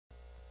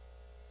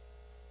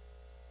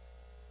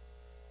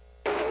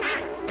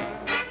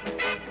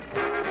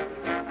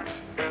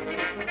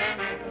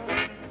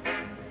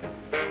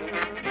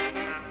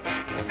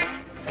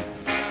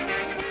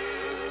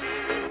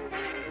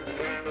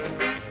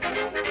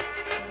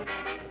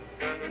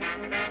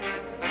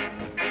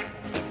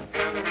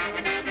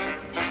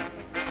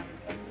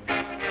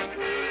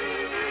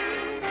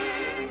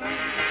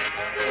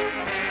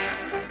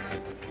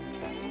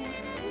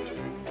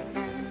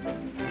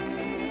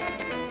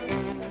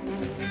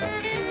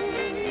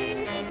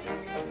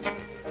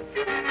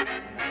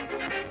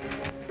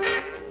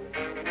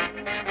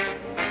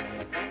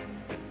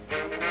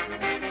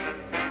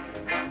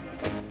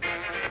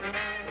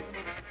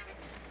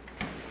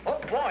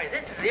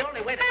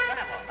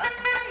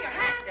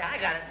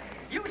got it.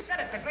 You said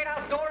it. The great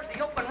outdoors,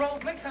 the open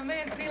road makes a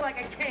man feel like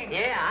a king.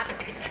 Yeah,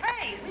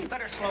 Hey, we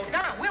better slow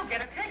down. We'll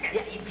get a ticket.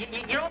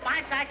 Yeah, you know,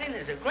 bicycling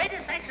is the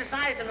greatest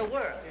exercise in the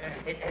world.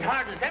 Yeah. It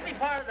hardens every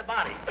part of the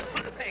body,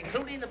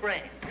 including the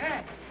brain.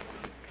 Yeah.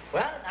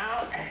 Well,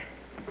 now,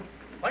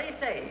 what do you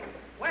say?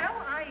 Well,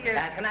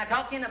 Can I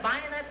talk you into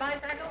buying that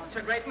bicycle? It's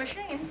a great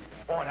machine.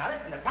 Oh, now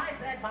listen, the price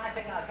of that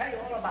bicycle, I'll tell you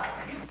all about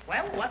it.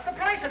 Well, what's the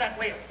price of that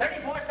wheel?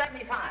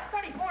 $34.75.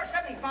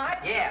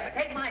 $34.75? Yeah, but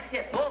take my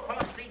tip. Go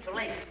across the street to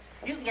Lacey.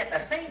 You can get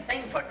the same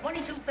thing for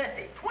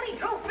 $22.50.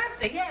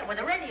 $22.50? Yeah, with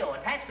a radio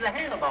attached to the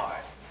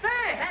handlebars.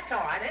 Thanks. That's all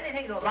right.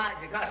 Anything to oblige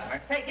the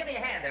customer. Say, give me a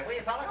hand there, will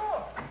you, fella?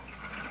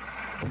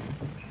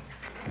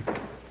 Sure.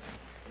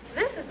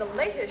 This is the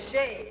latest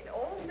shade,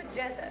 Old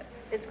Magenta.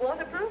 It's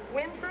waterproof,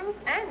 windproof,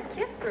 and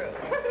kiss-proof.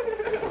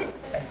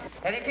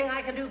 Anything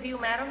I can do for you,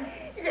 madam?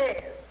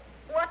 Yes.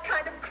 What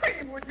kind of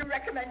cream would you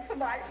recommend for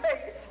my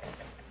face?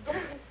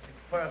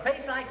 For a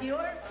face like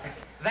yours?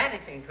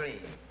 Vanishing cream.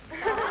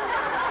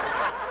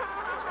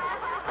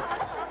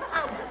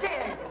 How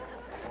dare you?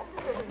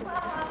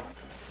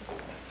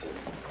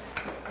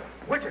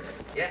 Widget,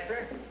 Yes,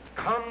 sir?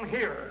 come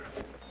here.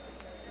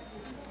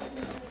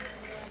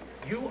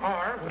 You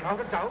are, without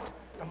a doubt,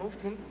 the most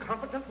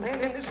incompetent man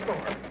in this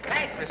store.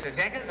 Thanks, Mr.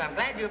 Jenkins. I'm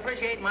glad you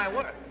appreciate my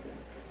work.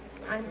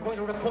 I'm going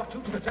to report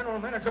you to the general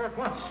manager at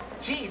once.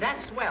 Gee,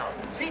 that's swell.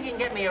 See if you can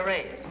get me a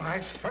raise.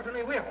 I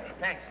certainly will.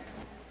 Thanks.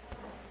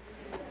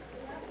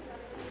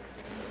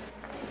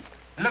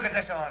 Look at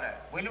this order.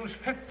 We lose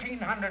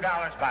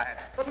 $1,500 by it.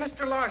 But,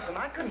 Mr. Larson,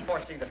 I couldn't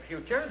foresee the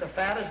future. The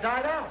fad has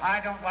died out.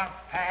 I don't want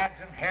fads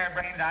and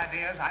harebrained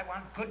ideas. I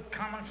want good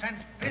common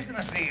sense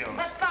business deals.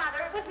 But, Father,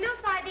 it was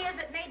Milt's ideas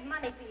that made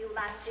money for you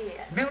last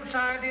year. Milt's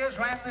ideas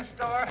ran this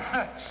store?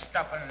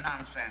 Stuff and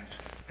nonsense.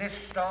 This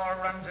store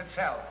runs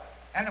itself.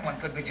 Anyone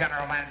could be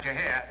general manager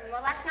here.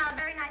 Well, that's not a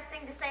very nice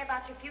thing to say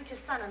about your future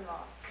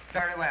son-in-law.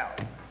 Very well.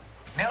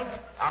 Milt,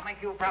 I'll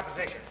make you a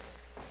proposition.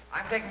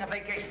 I'm taking a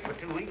vacation for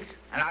 2 weeks,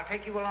 and I'll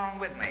take you along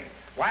with me.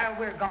 While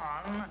we're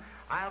gone,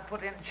 I'll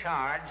put in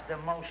charge the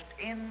most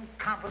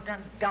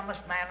incompetent, dumbest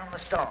man in the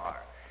store.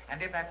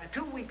 And if after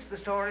 2 weeks the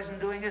store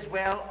isn't doing as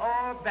well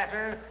or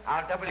better,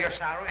 I'll double your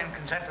salary and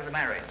consent to the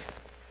marriage.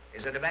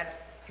 Is it a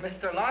bet?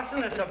 Mr.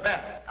 Larson, it's a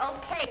bet.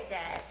 Okay,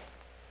 Dad.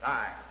 All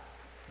right.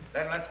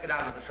 Then let's get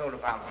out of the soda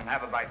fountain and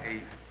have a bite to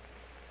eat.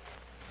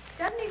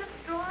 Doesn't he look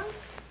strong?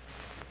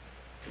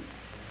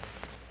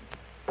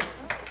 Oh,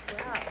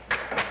 wow.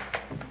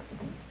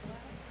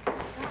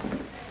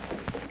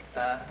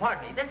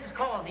 Pardon me, this is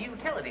called the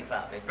Utility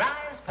Club. It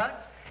drives, puts,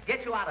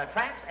 gets you out of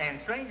traps and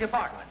strange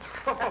apartments.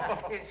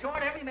 In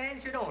short, every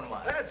man should own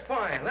one. That's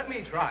fine. Let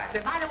me try. Say,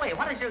 by the way,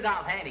 what is your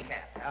golf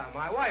handicap?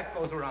 My wife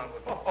goes around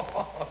with me.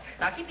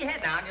 Now, keep your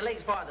head down, your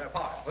legs farther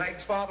apart.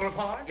 Legs farther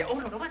apart? Yeah, oh,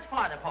 no, what's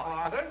farther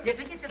apart? Farther? Yeah,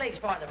 to get your legs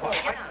farther apart.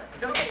 Oh, Get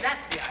down. Okay,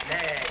 that's the idea.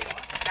 There you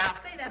are. Now,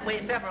 stay that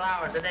way several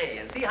hours a day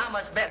and see how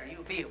much better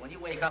you feel when you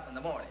wake up in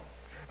the morning.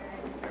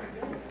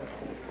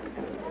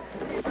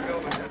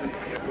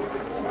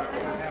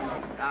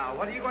 Now,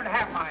 what are you going to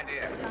have, my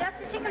dear? Just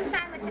a chicken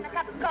sandwich and a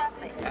cup of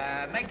coffee.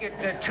 Make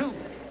it 2.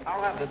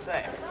 I'll have the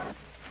same.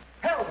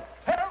 Help!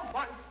 Help!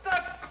 I'm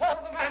stuck!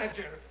 Call the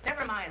manager.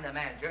 Never mind the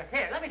manager.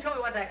 Here, let me show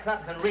you what that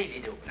club can really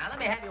do. Now, let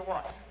me have your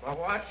watch. My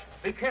watch?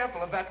 Be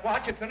careful of that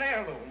watch. It's an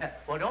heirloom.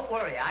 Well, don't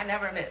worry. I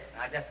never miss.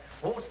 Now, just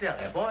hold still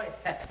there, boy.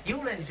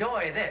 You'll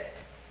enjoy this.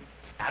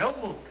 Now,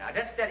 don't move. Now,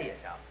 just steady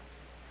yourself.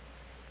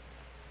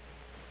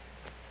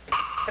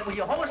 When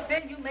you hold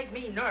still, you make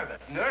me nervous.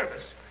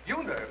 Nervous?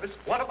 You nervous?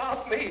 What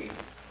about me?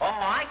 Oh,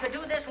 I could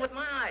do this with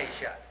my eyes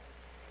shut.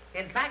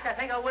 In fact, I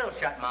think I will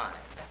shut mine.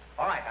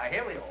 All right, now,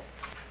 here we go.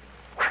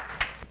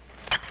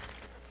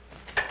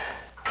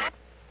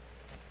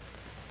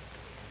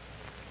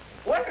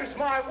 Where's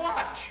my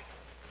watch?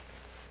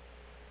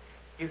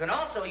 You can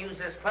also use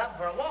this club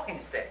for a walking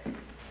stick.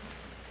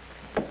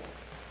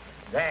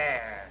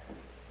 There.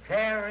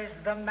 There is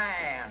the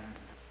man.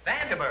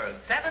 Vanderburg,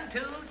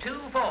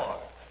 7224.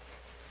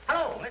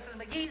 Hello, Mrs.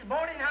 McGee's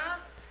boarding house?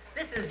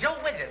 This is Joe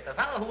Widget, the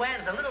fellow who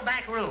has the little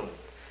back room.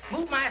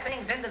 Move my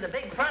things into the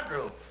big front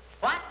room.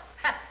 What?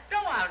 No,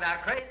 I'm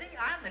not crazy.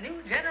 I'm the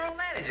new general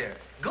manager.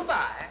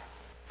 Goodbye.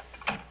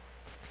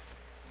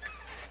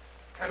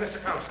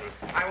 Mr. Thompson,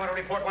 I want to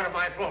report one of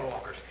my floor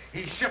walkers.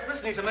 He's shiftless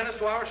and he's a menace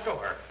to our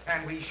store,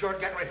 and we sure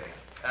get rid of him.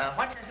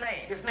 What's his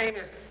name? His name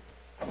is...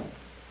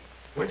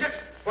 Widget,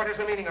 what is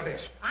the meaning of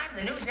this? I'm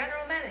the new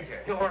general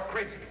manager. You're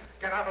crazy.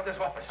 Get out of this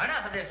office.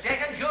 Enough of this,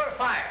 Jenkins. You're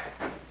fired.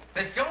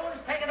 Miss Jones,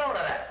 take a note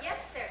of that. Yes,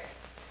 sir.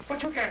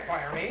 But you can't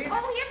fire me.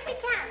 Oh, yes, we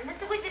can.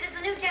 Mr. Widget is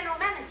the new general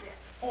manager.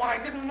 Oh, I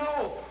didn't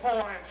know. Oh,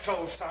 I'm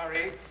so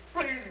sorry.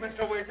 Please,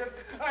 Mr. Widget,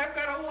 I've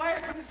got a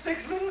wife and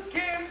 6 little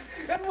kids,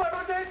 and what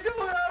would they do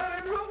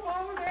without a roof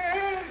over their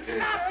heads?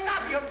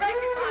 Stop, you're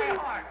breaking my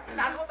heart.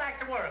 Now go back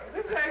to work.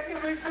 Thank you,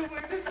 Mr.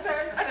 Widget.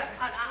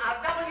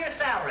 I'll double your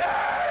salary.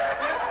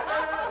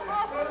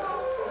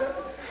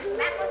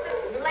 That was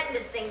a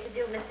splendid thing to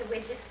do, Mr.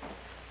 Widget.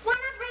 Why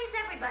not raise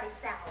everybody's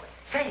salary?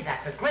 Say,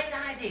 that's a great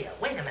idea.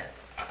 Wait a minute.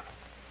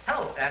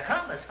 Hello,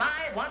 Columbus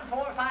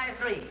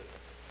 51453.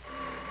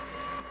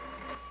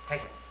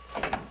 Take it.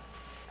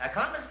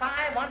 Columbus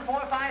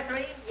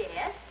 51453.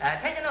 Yes?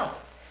 Take a note.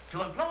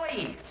 To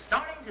employees,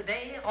 starting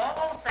today,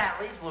 all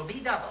salaries will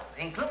be doubled,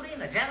 including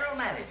the general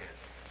manager.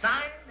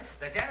 Signed,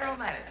 the general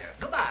manager.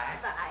 Goodbye.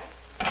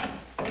 Bye.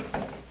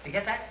 You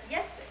get that?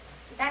 Yes, sir.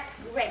 That's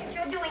great.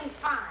 You're doing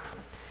fine.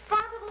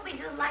 Father will be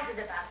delighted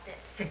about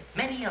this.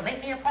 Minnie, you'll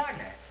make me a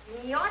partner.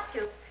 You ought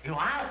to.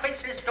 I'll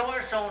fix this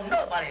store so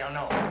nobody will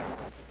know.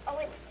 Oh,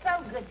 it's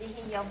so good to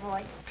hear your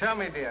voice. Tell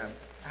me, dear,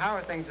 how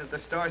are things at the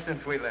store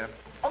since we left?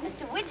 Oh,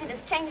 Mr. Widget has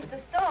changed the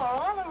store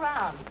all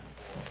around.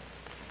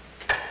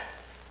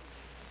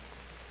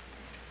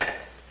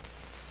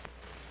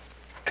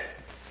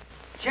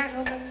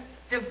 Gentlemen,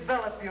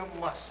 develop your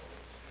muscles.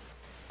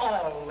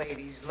 All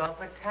ladies love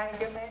a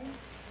tiger man.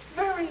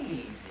 Very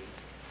easy.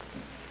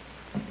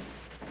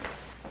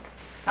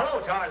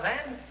 Hello,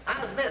 Tarzan.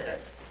 How's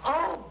business?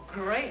 Oh,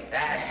 great.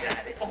 That's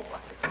it. Oh.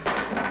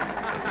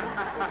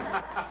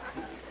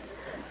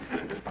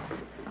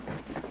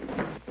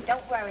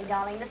 Don't worry,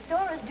 darling. The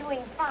store is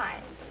doing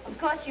fine. Of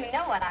course, you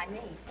know what I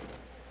mean.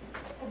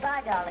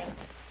 Goodbye, darling.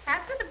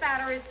 After the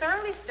batter is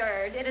thoroughly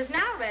stirred, it is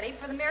now ready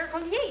for the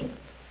miracle yeast.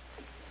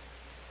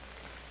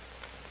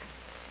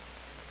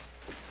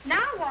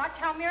 Now watch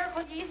how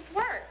miracle yeast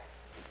works.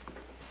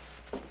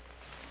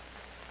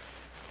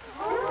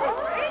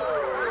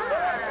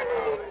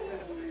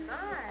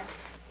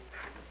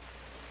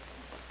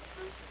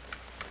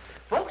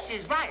 Folks,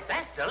 she's right.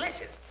 That's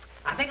delicious.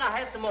 I think I'll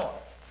have some more.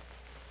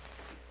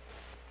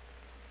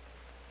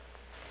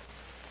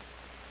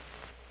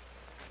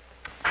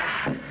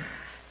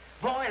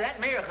 Boy, that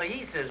miracle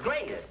yeast is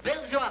great. It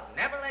builds you up,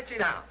 never lets you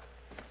down.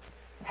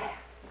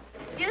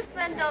 Use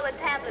Slendola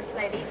tablets,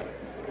 ladies,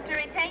 to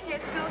retain your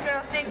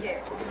schoolgirl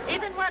figure.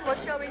 Even one will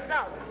show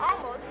results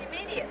almost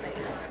immediately.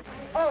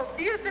 Oh,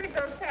 do you think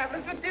those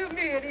tablets would do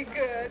me any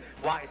good?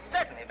 Why,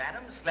 certainly,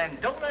 madam.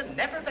 Slendola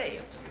never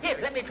fails. Here,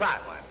 let me try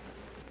one.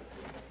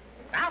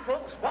 Now,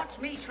 folks, watch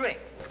me shrink.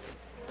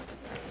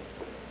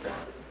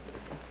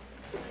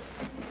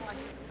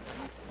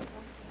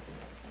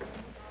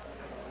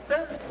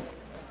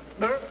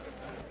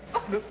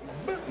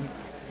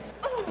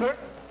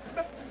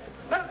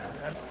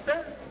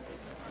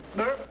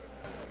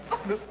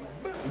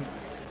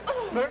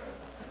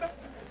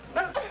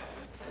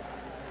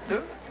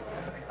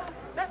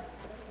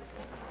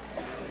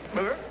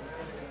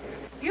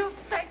 You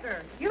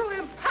faker! You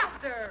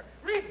imposter!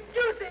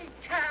 Reducing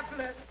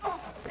tablet! Oh.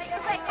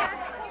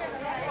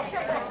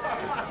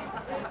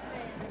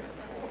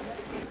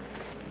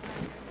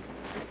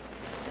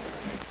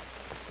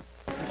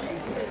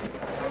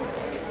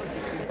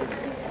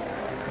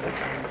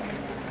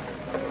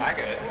 I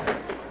get it.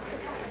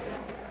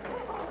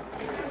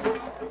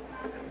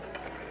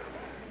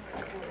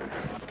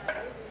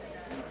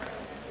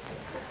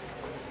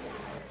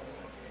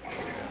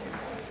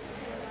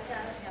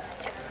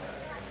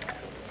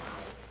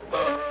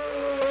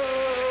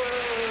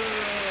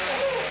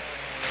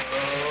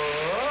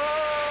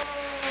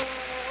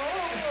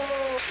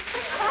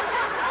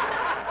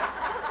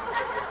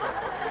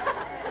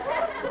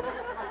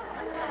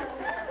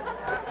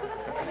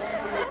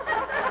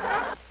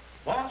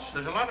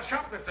 There's a lot of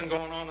shoplifting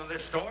going on in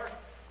this store.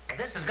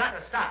 This has got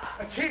to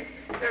stop. Chief,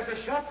 there's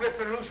a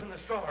shoplifter loose in the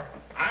store.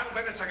 I'll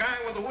bet it's a guy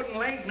with a wooden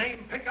leg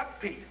named Pickup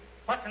Pete.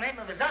 What's the name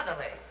of his other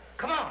leg?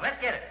 Come on, let's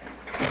get it.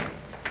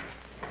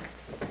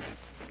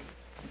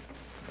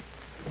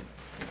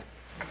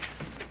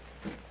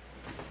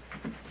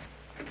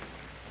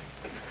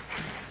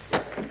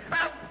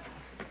 Out!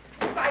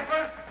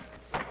 Viper!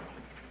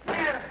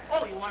 There.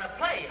 Oh, you want to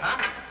play,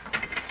 huh?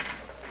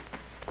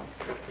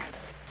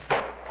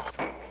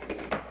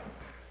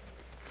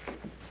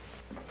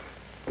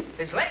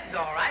 His leg's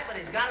all right, but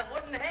he's got a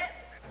wooden head.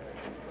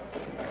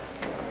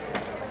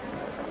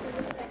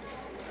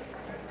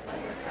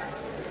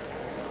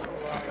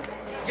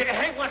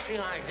 Hey, what's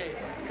the idea?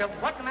 So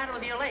what's the matter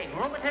with your leg?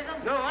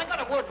 Rheumatism? No, I got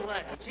a wooden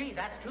leg. Gee,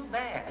 that's too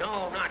bad.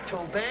 No, not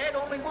too bad.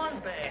 Only one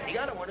bad. The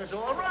other one is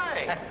all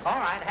right. All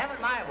right, have it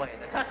my way.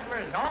 The customer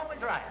is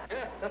always right.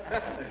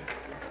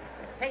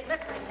 Hey,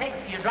 listen. Hey,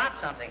 you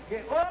dropped something.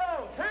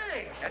 Oh,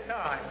 thanks. That's all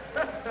right.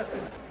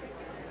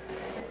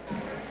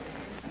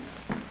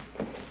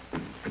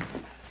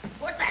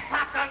 Put that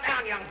popcorn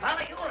down, young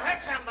fella. You will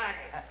hurt somebody.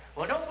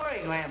 Well, don't worry,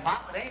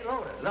 Grandpop. It ain't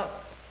loaded. Look.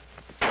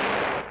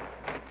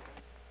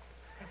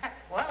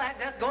 Well, that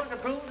just goes to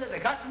prove that the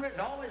customer is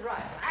always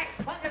right.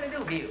 What can I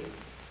do for you?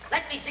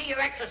 Let me see your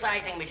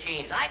exercising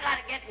machines. I got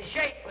to get in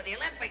shape for the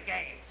Olympic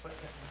Games.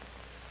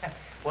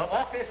 Well,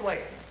 walk this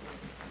way.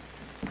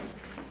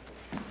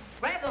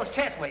 Grab those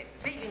chest weights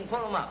and see if you can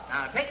pull them up.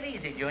 Now, take it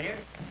easy, Junior.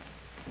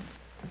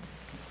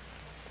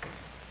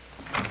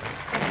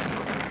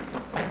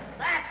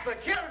 That's for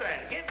children.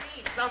 Give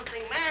me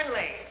something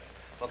manly.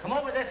 Well, come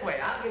over this way.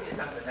 I'll give you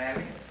something,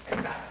 Danny.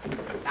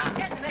 Now,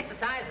 here's an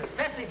exercise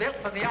especially built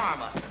for the arm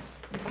muscles.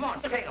 Come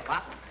on, take a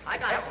pop. I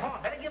got it. Come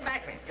on, better give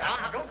back to me.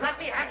 Don't let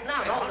me have it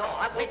now. No,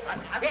 I'll wait.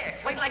 Here,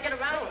 wait till I get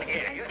around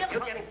here. You're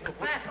getting too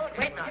fast.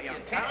 Wait now,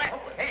 young fella.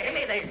 Hey, give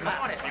me these. Come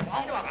on there. Come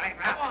on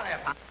there,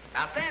 Pop.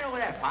 Now stand over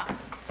there, Pop.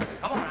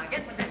 Come on, now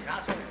get position.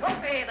 Now, so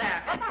okay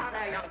there. Come on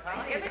there, young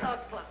fella. Give me those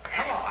clubs.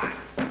 Come on.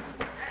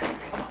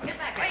 Come on, get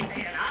back right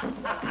there now.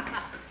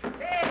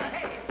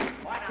 Hey.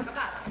 Boy, now come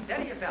on.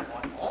 Steady yourself,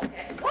 boy.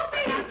 Okay.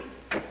 Whoopee!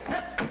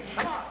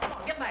 Come on,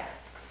 get back.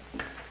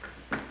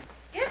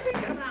 Get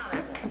him down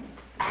there, boy.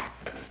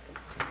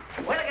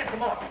 Wait till I get some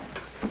more.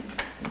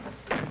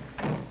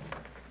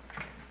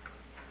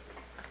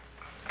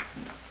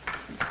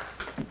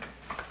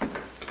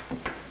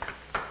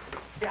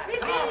 Yeah,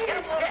 come on, get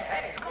him more.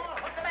 Hey, come on,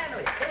 what's the matter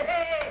with you?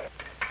 Hey.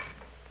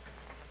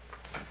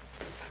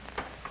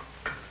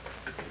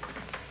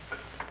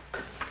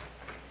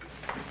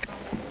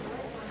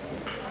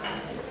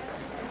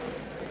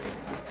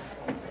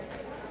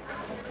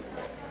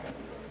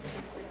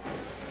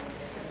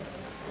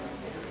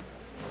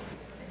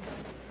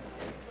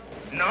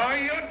 No,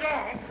 you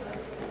don't.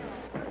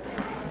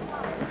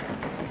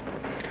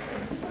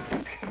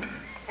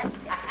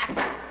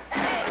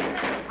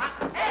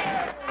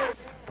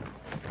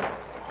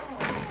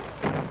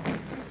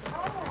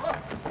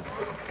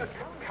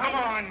 Come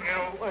on, you.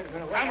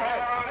 Come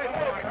on.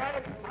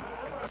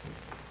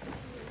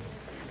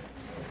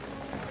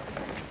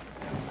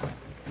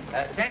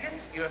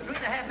 Jenkins, you're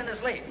 3.5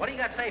 minutes late. What do you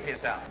got to say for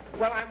yourself?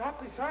 Well, I'm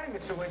awfully sorry,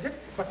 Mr. Widget,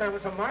 but there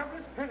was a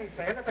marvelous penny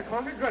sale at the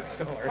corner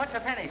drugstore. What's a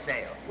penny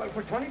sale? Well,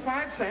 for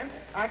 25 cents,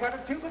 I got a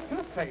tube of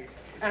toothpaste.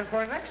 And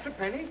for an extra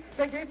penny,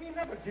 they gave me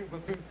another tube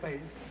of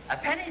toothpaste. A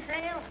penny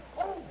sale?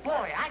 Oh,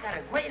 boy, I got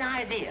a great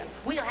idea.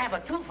 We'll have a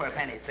 2 for a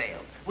penny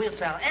sale. We'll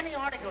sell any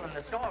article in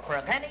the store for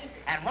a penny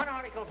and 1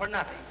 article for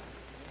nothing.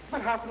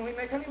 But how can we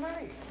make any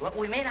money? Well,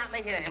 we may not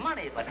make any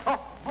money, but, oh,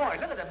 boy,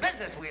 look at the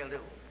business we'll do.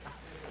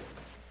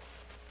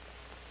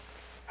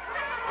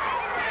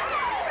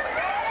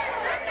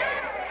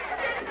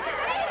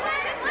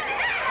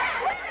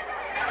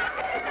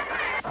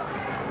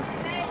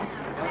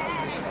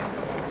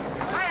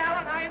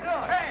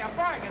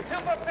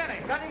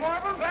 Got any more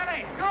of them?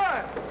 Plenty.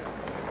 Good.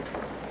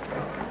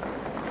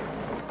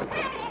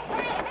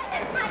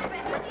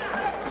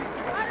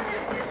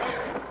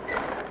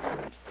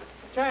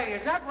 Say,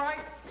 is that right?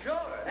 Sure.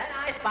 That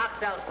icebox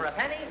sells for a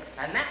penny,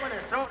 and that one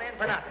is thrown in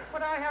for nothing.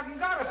 But I haven't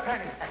got a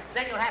penny.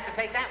 Then you'll have to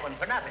take that one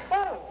for nothing.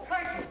 Oh,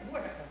 thank you.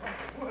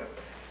 Wood.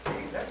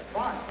 Gee, that's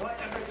fine. Well, I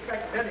never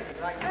expected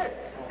anything like this.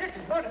 This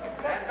is wonderful.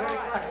 That's all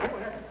right. Oh,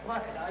 that's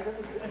fine.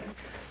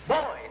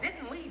 Boy,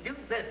 didn't we do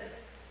business.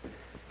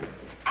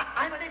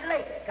 I'm a little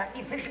late. Got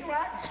any fishing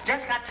rods?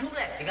 Just got 2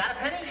 left. You got a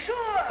penny?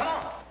 Sure. Come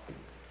on.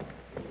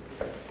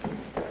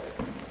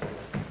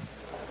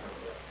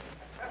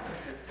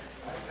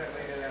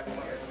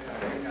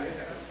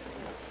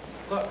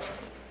 Look.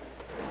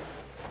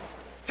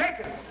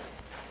 Jenkins!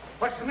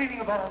 What's the meaning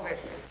of all this?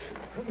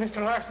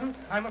 Mr. Larson,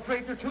 I'm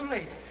afraid you're too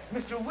late.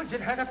 Mr.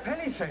 Widget had a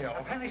penny sale.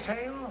 A penny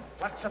sale?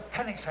 What's a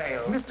penny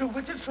sale? Mr.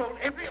 Widget sold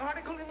every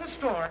article in the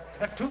store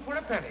at 2 for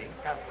a penny.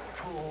 The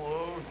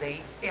fool, the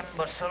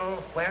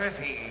imbecile. Where is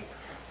he?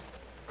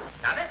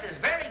 Now, this is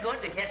very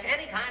good to catch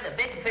any kind of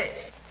big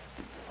fish.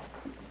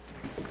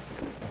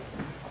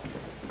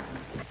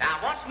 Now,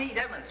 watch me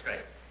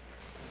demonstrate.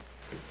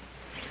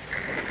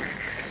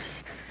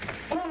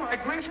 Oh, my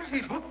gracious,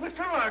 he's hooked Mr.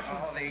 Larson.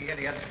 Oh, the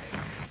idiot.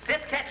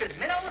 This catches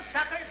minnows,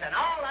 suckers, and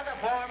all other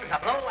forms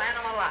of low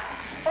animal life.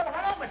 Oh,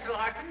 hello, Mr.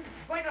 Larson.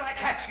 Wait till I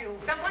catch you.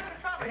 Now, what's the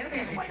trouble? Wait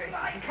till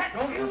I catch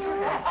you.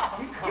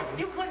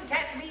 You couldn't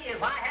catch me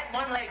if I had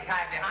one leg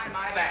tied behind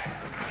my back.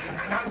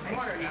 Now,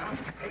 smarter now.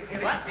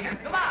 What?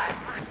 Goodbye.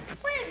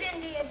 Where's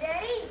India,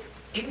 Daddy?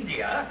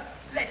 India?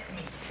 Let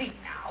me see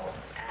now.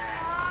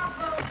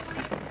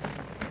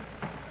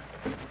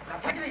 Now,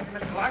 take it easy,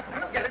 Mr. Larson.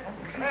 I'll get it.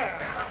 There.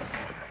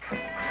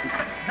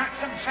 Knock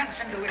some sense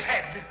into his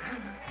head.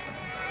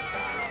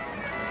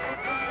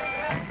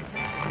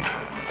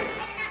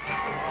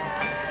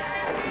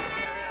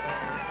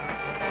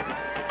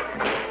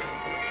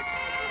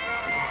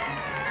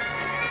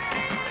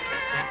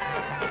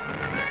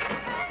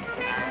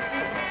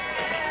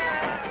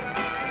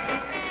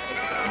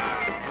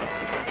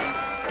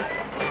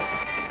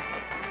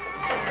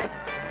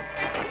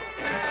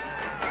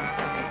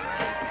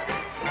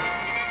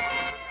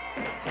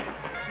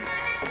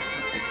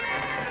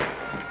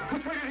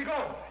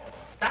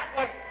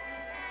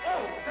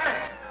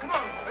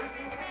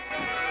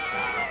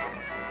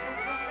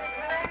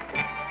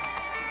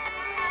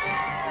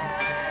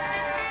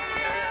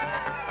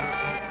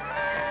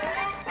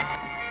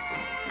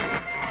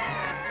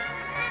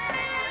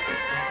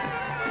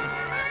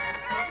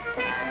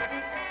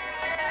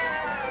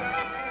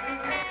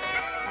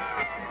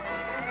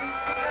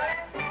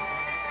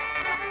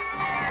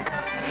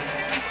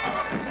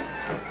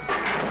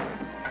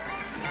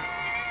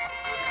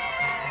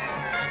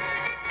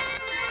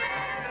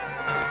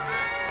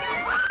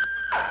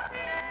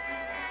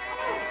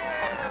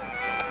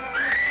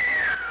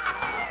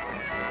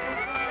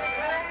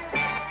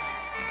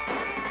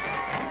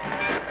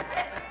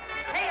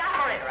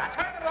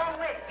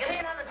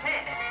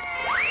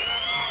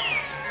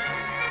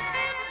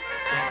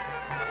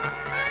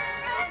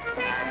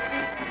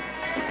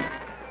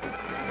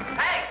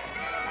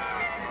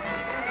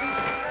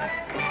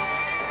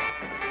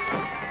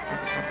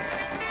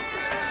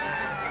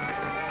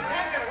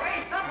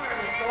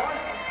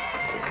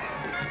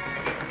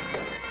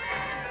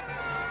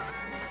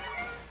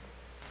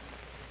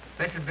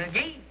 Mrs.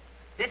 McGee,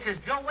 this is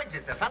Joe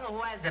Widget, the fellow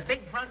who has the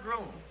big front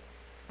room.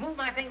 Move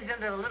my things into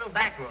the little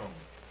back room.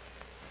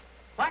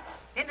 What?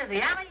 Into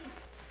the alley?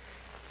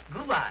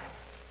 Goodbye.